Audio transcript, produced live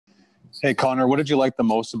Hey, Connor, what did you like the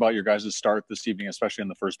most about your guys' start this evening, especially in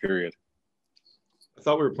the first period? I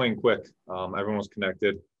thought we were playing quick. Everyone was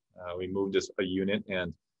connected. We moved as a unit,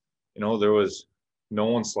 and there was no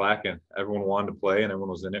one slacking. Everyone wanted to play, and everyone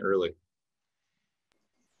was in it early.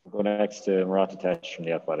 We'll go next to Murat Atesh from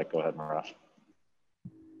The Athletic. Go ahead, Murat.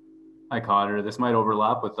 Hi, Connor. This might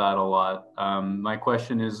overlap with that a lot. My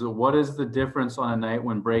question is, what is the difference on a night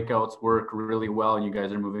when breakouts work really well and you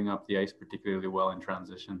guys are moving up the ice particularly well in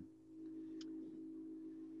transition?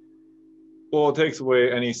 Well, it takes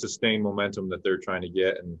away any sustained momentum that they're trying to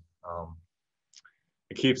get, and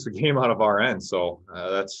it keeps the game out of our end. So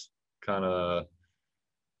that's kind of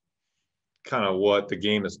what the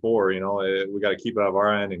game is for. We got to keep it out of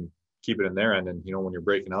our end and keep it in their end. And when you're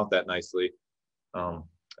breaking out that nicely, it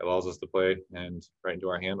allows us to play and right into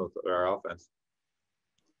our hand with our offense.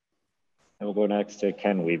 And we'll go next to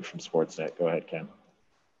Ken Wiebe from Sportsnet. Go ahead, Ken.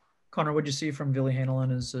 Connor, what'd you see from Ville Heinola in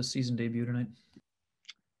his season debut tonight?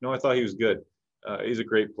 No, I thought he was good. He's a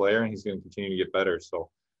great player, and he's going to continue to get better. So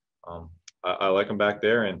I like him back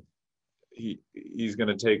there, and he's going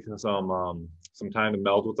to take some time to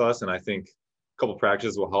meld with us, and I think a couple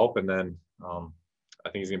practices will help, and then I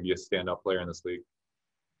think he's going to be a standout player in this league.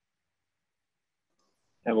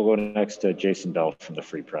 And we'll go next to Jason Bell from the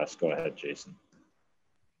Free Press. Go ahead, Jason.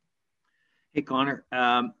 Hey, Connor.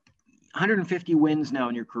 150 wins now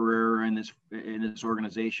in your career in this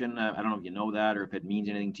organization. I don't know if you know that or if it means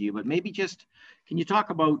anything to you, but maybe just can you talk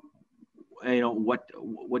about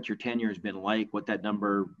what your tenure has been like, what that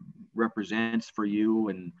number represents for you,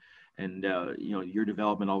 and your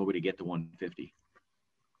development all the way to get to 150.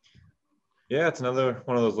 Yeah, it's another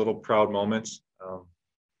one of those little proud moments.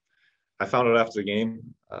 I found out after the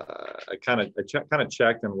game. I kind of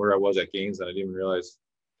checked on where I was at games, and I didn't even realize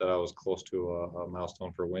that I was close to a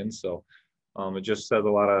milestone for wins. So it just says a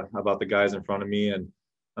lot about the guys in front of me and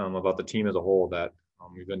about the team as a whole, that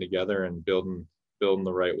we've been together and building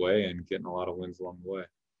the right way and getting a lot of wins along the way.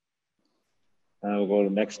 We'll go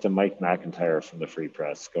next to Mike McIntyre from the Free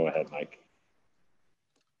Press. Go ahead, Mike.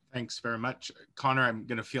 Thanks very much. Connor, I'm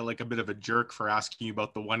going to feel like a bit of a jerk for asking you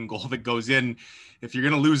about the one goal that goes in. If you're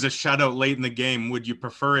going to lose a shutout late in the game, would you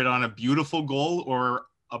prefer it on a beautiful goal or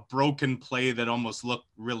a broken play that almost looked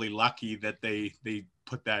really lucky that they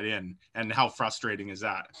put that in? And how frustrating is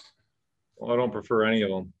that? Well, I don't prefer any of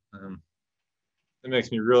them. It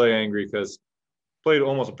makes me really angry because played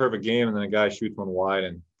almost a perfect game and then a guy shoots one wide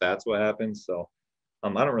and that's what happens. So I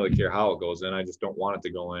don't really care how it goes in. I just don't want it to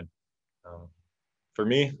go in. For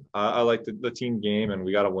me, I like the team game and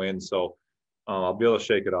we got to win. So I'll be able to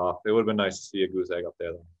shake it off. It would have been nice to see a goose egg up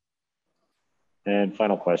there though. And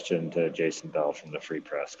final question to Jason Bell from the Free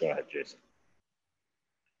Press. Go ahead, Jason.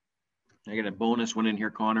 I got a bonus one in here,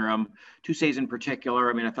 Connor. Two saves in particular.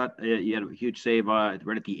 I mean, I thought you had a huge save right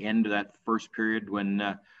at the end of that first period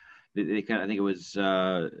when they kind of, I think it was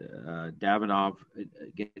Davinov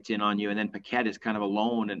gets in on you, and then Paquette is kind of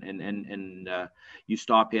alone, and you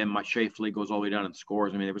stop him. Shafley goes all the way down and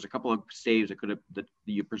scores. I mean, there was a couple of saves that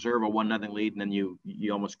you preserve a 1-0 lead, and then you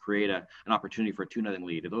almost create an opportunity for a 2-0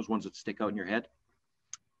 lead. Are those ones that stick out in your head?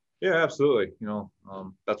 Yeah, absolutely.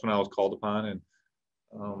 That's when I was called upon, and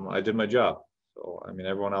I did my job. So I mean,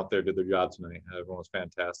 everyone out there did their job tonight. Everyone was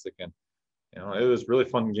fantastic, and it was a really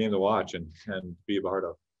fun game to watch and be a part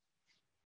of.